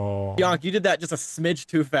 Oh. Yonk, you did that just a smidge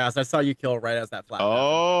too fast. I saw you kill right as that flash.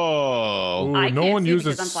 Oh. Ooh, I no can't one see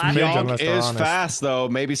uses because I'm flashing. smidge Yonk unless they're is honest. fast, though.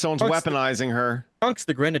 Maybe someone's Yonk's weaponizing her. Yonk's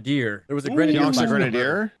the Grenadier. There was a Grenadier. Yonk's the flash.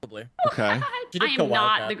 Grenadier? Probably. Okay. She I did kill am not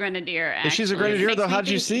Wildcat. the Grenadier. If she's a actually. Grenadier, Makes though, me how'd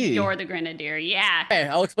you think see? You're the Grenadier. Yeah. Okay,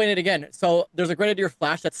 I'll explain it again. So there's a Grenadier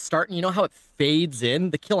flash that's starting. You know how it fades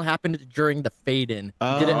in? The kill happened during the fade in.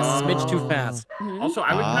 You did it a smidge too fast. Also,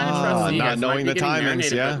 I would kind of trust you not guys. knowing Might be the getting timings,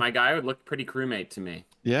 marinated, yeah. But my guy would look pretty crewmate to me.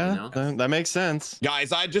 Yeah, You know? that makes sense.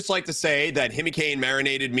 Guys, I'd just like to say that Himikane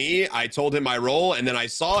marinated me. I told him my role, and then I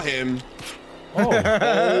saw him. Oh.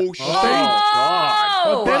 Oh, shit. God.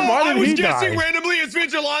 But then why I did was he guessing die? randomly as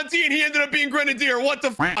Vigilante, and he ended up being Grenadier. What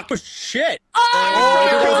the fuck? Oh, shit.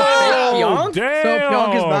 Oh, Yonk? damn. So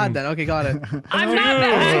Pyonk is bad then. Okay, got it. I'm not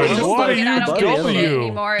bad. Dude, Just what vote it. I are don't you give a shit W?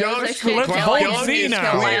 anymore. It was a Let's shit vote kill. Z Just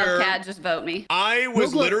now. kill Clear. Wildcat. Just vote me. I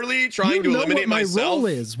was Nogla, literally trying you to know eliminate what my myself. role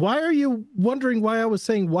is. Why are you wondering why I was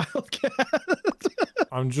saying Wildcat?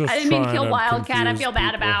 I'm just I didn't mean to trying kill to Wildcat. I confuse feel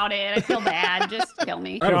bad people. about it. I feel bad. Just kill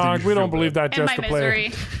me. Yonk, we don't believe that In just my to play.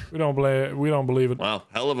 misery. We don't believe it. Wow,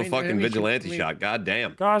 hell of a fucking vigilante shot. God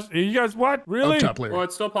damn. Gosh, you guys, what? Really? Top layer. Well,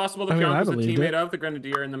 it's still possible that I mean, Pyonk I was a believed teammate it. of the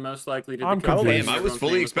Grenadier and the most likely to I'm the kill. confused. Damn, I was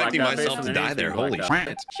fully expecting myself to die there. Holy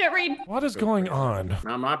shit. Shit, Reed. What is going on?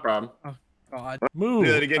 Not my problem. God. Move.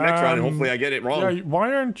 Do that again next round, and hopefully I get it wrong. Yeah,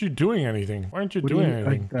 why aren't you doing anything? Why aren't you doing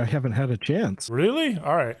anything? I haven't had a chance. Really?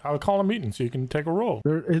 All right, I'll call a meeting so you can take a roll.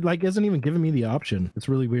 It like isn't even giving me the option. It's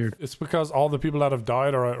really weird. It's because all the people that have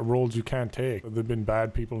died are at roles you can't take. They've been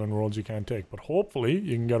bad people in roles you can't take. But hopefully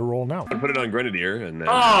you can get a roll now. I put it on Grenadier, and then.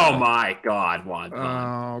 Oh my God,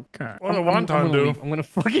 Wonton. Okay. What do one time do? I'm gonna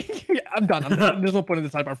fucking. I'm done. I'm done. There's no point in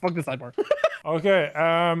this sidebar. Fuck this sidebar. Okay,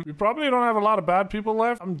 we probably don't have a lot of bad people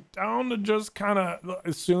left. I'm down to just kind of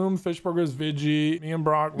assume Fishburger's Vigi. Me and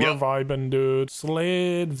Brock were vibing, dude.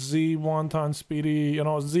 Slade, Z, Wonton, Speedy. You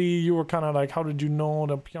know, Z, you were kind of like, how did you know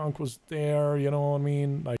that Pyonk was there? You know what I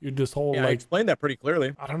mean? Like, you this whole, Yeah, I like, explained that pretty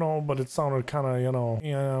clearly. I don't know, but it sounded kind of, you know,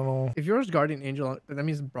 yeah, I don't know. If you're his guardian angel, that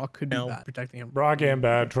means Brock could be bad protecting him. Brock ain't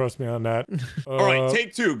bad, trust me on that. All right,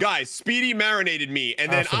 take two. Guys, Speedy marinated me,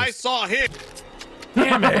 and then I saw him.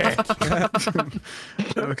 Damn it!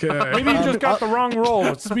 Okay. Maybe you just got the wrong roll,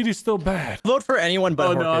 but Speedy's still bad. Vote for anyone but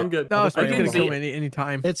Oh, no, Horkit. I'm good. No, I Speedy's can gonna see kill it. me any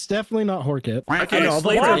time. It's definitely not Horkit. Okay, know,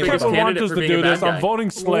 Slade's but our Why biggest people want candidate us for to being a do this? bad I'm guy. voting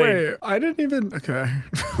Slade. Wait, I didn't even. Okay.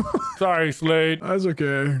 Sorry, Slade. That's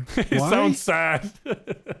okay. It Why? sounds sad.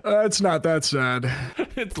 It's not that sad.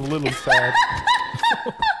 It's a little sad.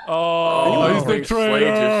 Oh, he's the Slade traitor.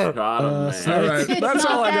 just shot him, man. All right. That's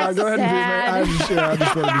all I got. Go ahead and beat me. I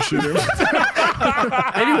just wanted to shoot him.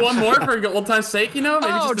 Maybe one more for old time's sake, you know?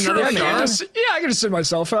 Maybe just true, another man. shot. Yeah, I can just sit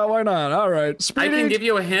myself out. Why not? All right. I Speedy. can give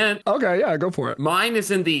you a hint. Okay, yeah, go for it. Mine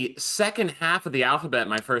is in the second half of the alphabet,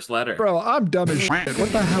 my first letter. Bro, I'm dumb as shit.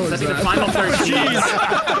 What the hell is That's the that? final 13.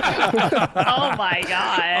 Oh my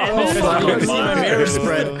God. Oh, fuck. My mirror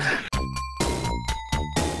spread.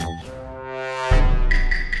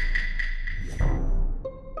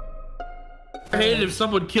 I hate it if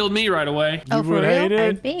someone killed me right away. Oh, You for would real? hate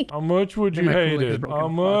I'd it? be. How much would you My hate Kool-Aid is it? broken. How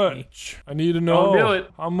Fuck much? I need to know. Don't do it.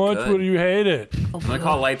 How much Good. would you hate it? I'm gonna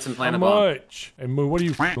call lights and How plant a bomb. much? Hey, Moo, what are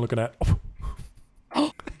you looking at?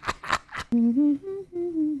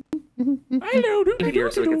 Hello, Here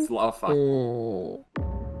so we can slow fuck. Oh.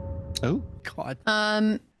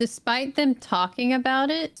 God. Despite them talking about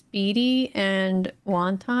it, Speedy and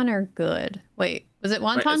Wonton are good. Wait, Was it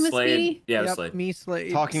Wonton with Speedy? Yeah, Yep, Slade. me,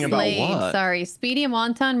 Slade. Talking about Slade, what? sorry. Speedy and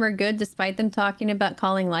Wonton were good despite them talking about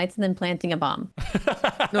calling lights and then planting a bomb.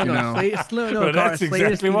 No, No. But that's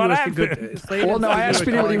exactly what happened. Well, no, I asked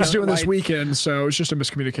Speedy what he was doing this weekend, so it's just a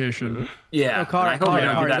miscommunication. Yeah, No, Car- and I hope Car- you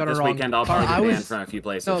don't Car, do you that got it this wrong. weekend. I'll Car, probably I be was- banned from a few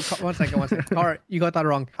places. No, one second. Car, you got that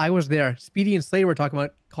wrong. I was there. Speedy and Slade were talking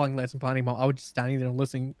about calling lights and planting bomb. I was just standing there and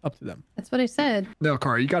listening up to them. That's what I said. No,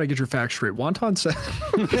 Cara, you got to get your facts straight. Wonton said.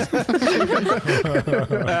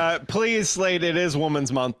 Please, Slade, it is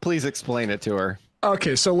Women's Month. Please explain it to her.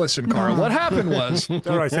 Okay, so listen, Cara. What happened was. Did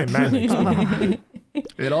I say man?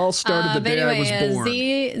 It all started the But day anyway, I was born.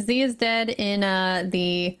 Z is dead in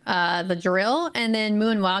the drill, and then Moo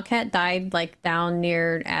and Wildcat died like down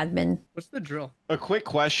near admin. What's the drill? A quick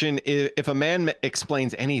question: if a man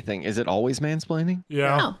explains anything, is it always mansplaining?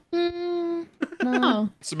 Yeah. No. No.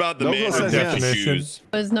 It's about the Nogla man says with yes. the shoes.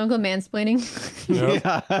 Was Nogla mansplaining?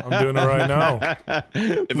 Yep. I'm doing it right now.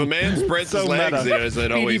 If a man spreads So his legs, meta. is it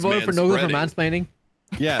Speedy always voted for Nogla for manspreading? mansplaining.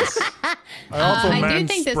 Yes. I also I do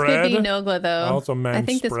think this could be Nogla, though. I also I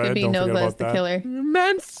think this could be don't forget Nogla as about the that. killer. I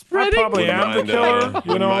Manspreading. probably Wouldn't am the mind it. killer. You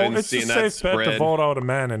Wouldn't know, mind it's a seeing that safe bet to spread. vote out a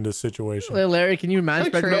man in this situation. Larry, can you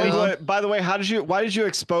manspread? true. Nogla? Nogla, by the way, why did you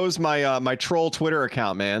expose my my troll Twitter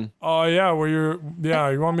account, man? Oh yeah,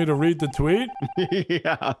 you want me to read the tweet?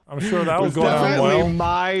 Yeah. I'm sure that It will was go down definitely well.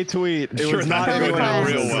 my tweet. It Sure, was not that anyone would go down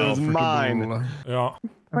else's. real well. It was mine. Yeah.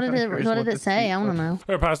 What did it say? I want to know.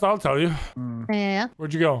 Here, Pastor, I'll tell you. Yeah,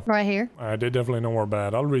 Where'd you go? right here. They definitely know we're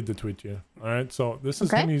bad. I'll read the tweet to you. All right, so this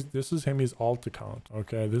is Okay. Hemi's alt account.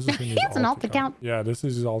 Okay, this is Hemi's It's an alt account. Yeah, this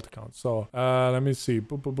is his alt account. So let me see.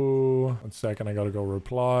 Boo boo boo. 1 second, I gotta go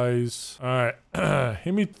replies. All right.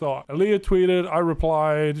 Hemi thought. Aaliyah tweeted, I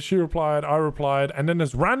replied, she replied, I replied, and then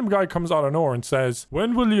this random guy comes out of nowhere and says,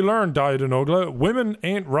 when will you learn, Diet and Nogla? Women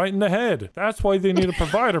ain't right in the head. That's why they need a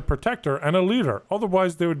provider, protector, and a leader.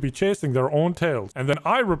 Otherwise, they would be chasing their own tails. And then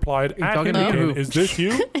I replied, at talking him to again, who? is this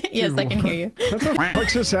you? Yes, I can hear you. What the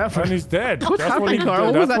fuck's just happened? And he's dead. What's That's what he, happening, Carl?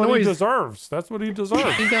 What was that's that what he noise? deserves. That's what he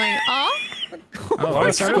deserves. You going, oh? What a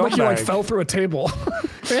It sounded like you like scumbag. fell through a table.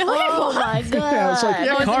 Really? Oh my god! Yeah, it's like,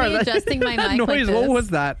 Oh, is Car, me that- adjusting my that mic noise. like this? What was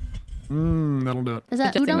that? That'll do it. Is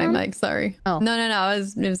that Adjusting my Udon? mic, sorry. Oh. No,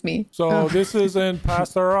 it was me. So this isn't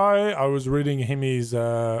Pastor I was reading Hemi's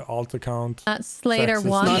alt account. Not Slade or Sexist.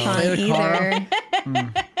 Not Wonton Slade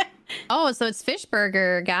either. Oh, so it's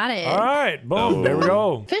Fishburger. Got it. All right, boom, there we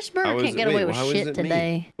go. Fishburger can't get away with shit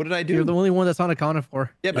today. What did I do? You're the only one that's unaccounted for.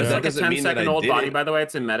 Yeah, but It's that like a doesn't mean that I 10-second-old body, didn't. by the way.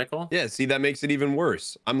 It's in medical. Yeah, see, that makes it even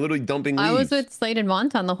worse. I'm literally dumping leaves. I was with Slade and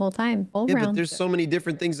Wonton the whole time. Whole Yeah, but round. there's so many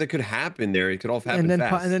different things that could happen there. It could all happen And then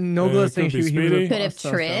fast. Nogla it saying could be he was Speedy. Could have so-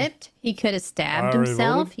 tripped. He could have stabbed I already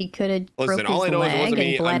himself. voted. He could have broke Listen, all I his know is it leg wasn't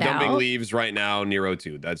me. and I'm bled dumping out. leaves right now, Nero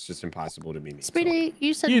 2. That's just impossible to be me. Speedy,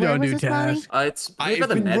 you said You where don't was do this body? tasks. It's I've near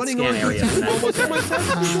the been med running scan on area.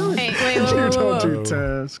 Hey, wait, You whoa, don't whoa, do whoa.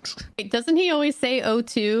 tasks. Wait, doesn't he always say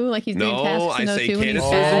O2? Like he's doing No, tasks I in say O2 when he's canisters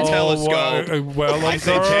sad? and telescope. Well, I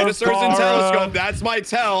say observed, canisters and Cara. telescope. That's my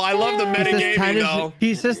tell. I love the metagaming, though.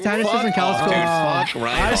 He says Tanisters and Dude, Calsco. fuck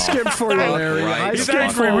right I off. skipped for you, Fuck Larry. right I off. He's skipped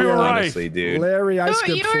angry, for we you. were right. Honestly, dude. Larry, I You-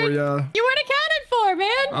 skipped you for were- you. You weren't accounted for, man.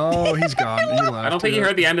 Oh, he's gone. He left. I don't think you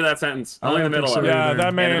heard the end of that sentence. I Only the don't think middle so of it. Yeah, either.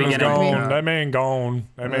 that man is beginning. gone. Yeah. That man gone.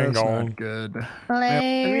 That man That's gone. not good.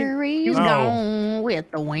 Larry's No. gone with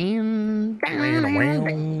the wind.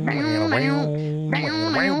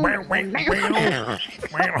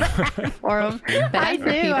 Or I do,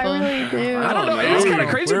 I really do. I don't know. It's kind of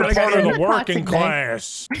crazy, We're but I part got of in the the working toxic day.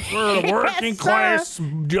 class. We're the working Yes, sir. class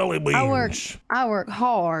jelly beans. I work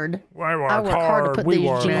hard. We work I work hard to put we these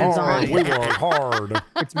work jeans hard. on. We work hard.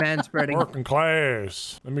 It's man spreading. Working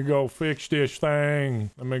class. Let me go fix this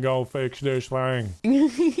thing. Let me go fix this thing.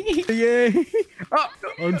 Yay. Oh,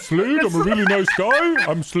 I'm Slade. I'm a really nice guy.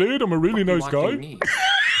 I'm Slade. I'm a really nice guy. Watching me.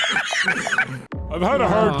 I've had a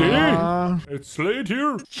hard day. It's Slade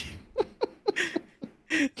here.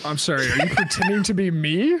 I'm sorry. Are you pretending to be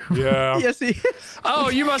me? Yeah. yes, he is. Oh,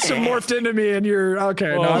 you must have morphed into me, and you're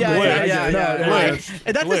okay. Oh, No, I'm yeah, with it. I yeah, get it. No, yeah.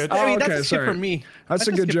 And that's Lit. I mean, Oh, that's okay, a skip sorry. for me. That's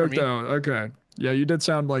a a good skip joke, for me. though. Okay. Yeah, you did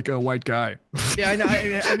sound like a white guy. Yeah, I know.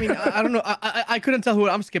 I mean, I don't know. I couldn't tell who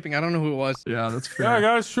I'm skipping. I don't know who it was. Yeah, that's fair. Yeah,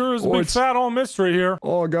 guys, sure is a Oh, big it's- fat old mystery here.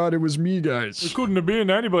 Oh God, it was me, It guys. couldn't have been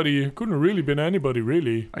anybody. It couldn't have really been anybody,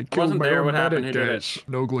 really. I killed wasn't my there. own What happened? medic, Who did it? guys.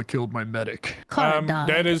 Nogla killed my medic. Carter died.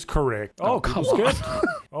 That is correct. Oh, come people skipped?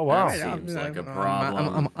 Oh, wow. Seems like a I'm-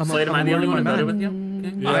 problem. I'm Slade, am I the only one who voted with you?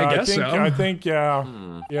 Yeah, I guess so. I think, yeah.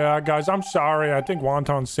 Yeah, guys, I'm sorry. I think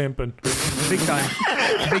Wonton's simping. Big time.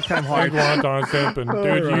 Big time I hard. think Wonton's simping.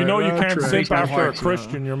 Dude, you know you can't simp after a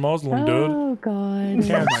Christian. You're Muslim, dude. Oh God. You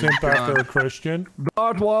can't simp after a Christian.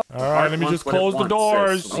 All right, let me just close the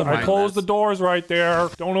doors. I closed the doors right there.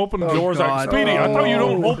 Don't open the doors. Speedy, I thought you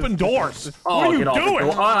don't open doors. What are you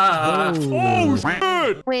doing? Oh,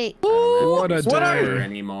 shit. Wait. What a day.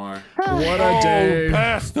 Anymore. What a day.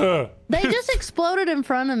 Pasta. They just exploded in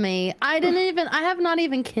front of me. I have not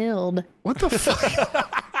even killed. What the fuck?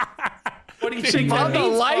 What do you think? On the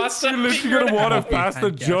lights? You're literally gonna want if Pasta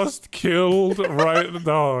just killed right.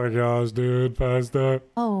 Oh my gosh, dude, Pasta.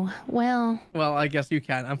 Oh, well. Well, I guess you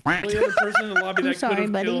can. I'm The other person in the lobby that sorry, could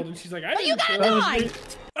have buddy. killed, and she's like, I But you didn't gotta kill die.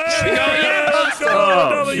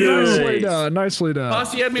 Nicely done. Nicely done.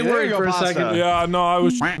 Pasta, you had me worried for a second. Yeah, no, I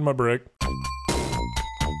was my brick.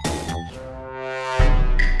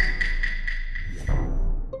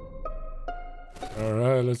 All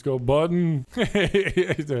right, let's go, button.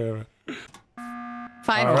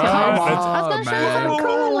 Five All right, kills. let's- I was gonna show you something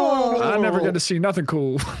cool. I never get to see nothing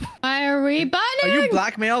cool. Fiery button. Are you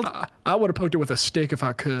blackmailed? I would have poked it with a stick if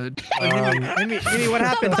I could. Amy, what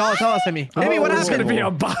happened? Tell us, Amy. Amy, what It's gonna happened? be a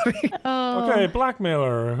body. Okay,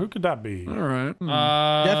 blackmailer. Who could that be? All right.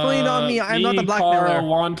 Definitely not me. I'm not the blackmailer. Carl,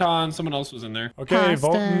 Wonton, someone else was in there. Okay, Pasta.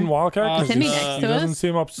 voting Wildcat. 'cause Timmy he next to doesn't us.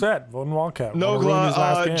 seem upset. Voting Wildcat. Wanna ruin his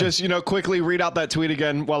last Nogla, game. just quickly read out that tweet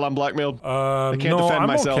again while I'm blackmailed. I can't defend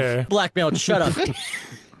myself. Okay. Blackmailed. Shut up.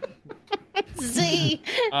 See?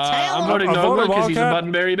 I'm voting I voted Nogla because he's a Wildcat.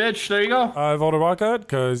 buttonberry bitch. There you go. I voted Wildcat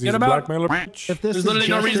because he's Get a him out. blackmailer bitch. If this There's is literally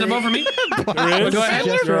no reason to vote for me. There is. Go ahead.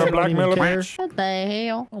 You're a I don't blackmailer even care. bitch. What the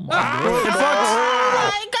hell? Oh,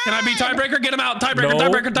 Can I be tiebreaker? Get him out. Tiebreaker, No,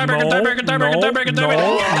 tiebreaker, tiebreaker, no, tiebreaker, tiebreaker, no, tiebreaker, no, tiebreaker.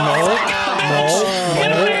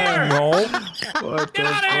 no, Get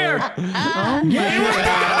out of here!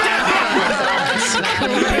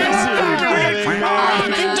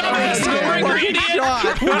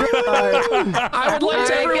 I would like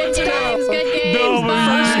to everyone to know. Good games. No, but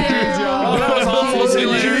Bye. That was awful. See you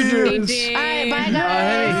later. GG. All right, bye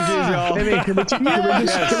guys. Amy, can we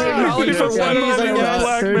Only for one of them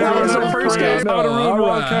blackmailers. That was the first game. How to ruin All right.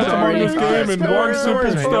 Wildcat to win this game in one simple I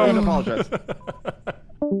step. apologize.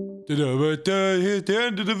 Here's the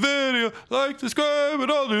end of the video. Like, subscribe, and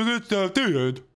all the good stuff. The end.